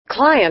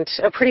Client,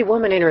 a pretty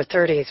woman in her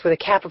 30s with a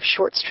cap of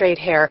short, straight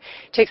hair,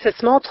 takes a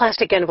small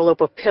plastic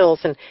envelope of pills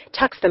and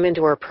tucks them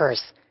into her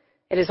purse.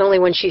 It is only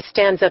when she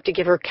stands up to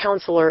give her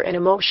counselor an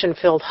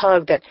emotion-filled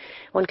hug that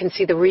one can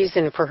see the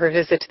reason for her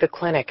visit to the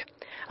clinic.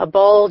 A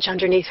bulge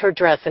underneath her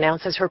dress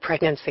announces her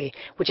pregnancy,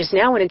 which is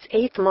now in its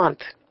 8th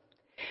month.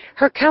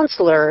 Her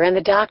counselor and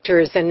the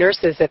doctors and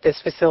nurses at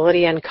this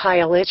facility in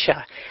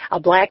Khayelitsha, a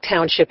black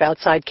township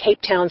outside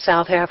Cape Town,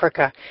 South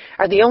Africa,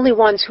 are the only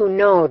ones who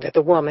know that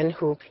the woman,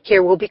 who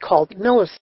here will be called Millicent,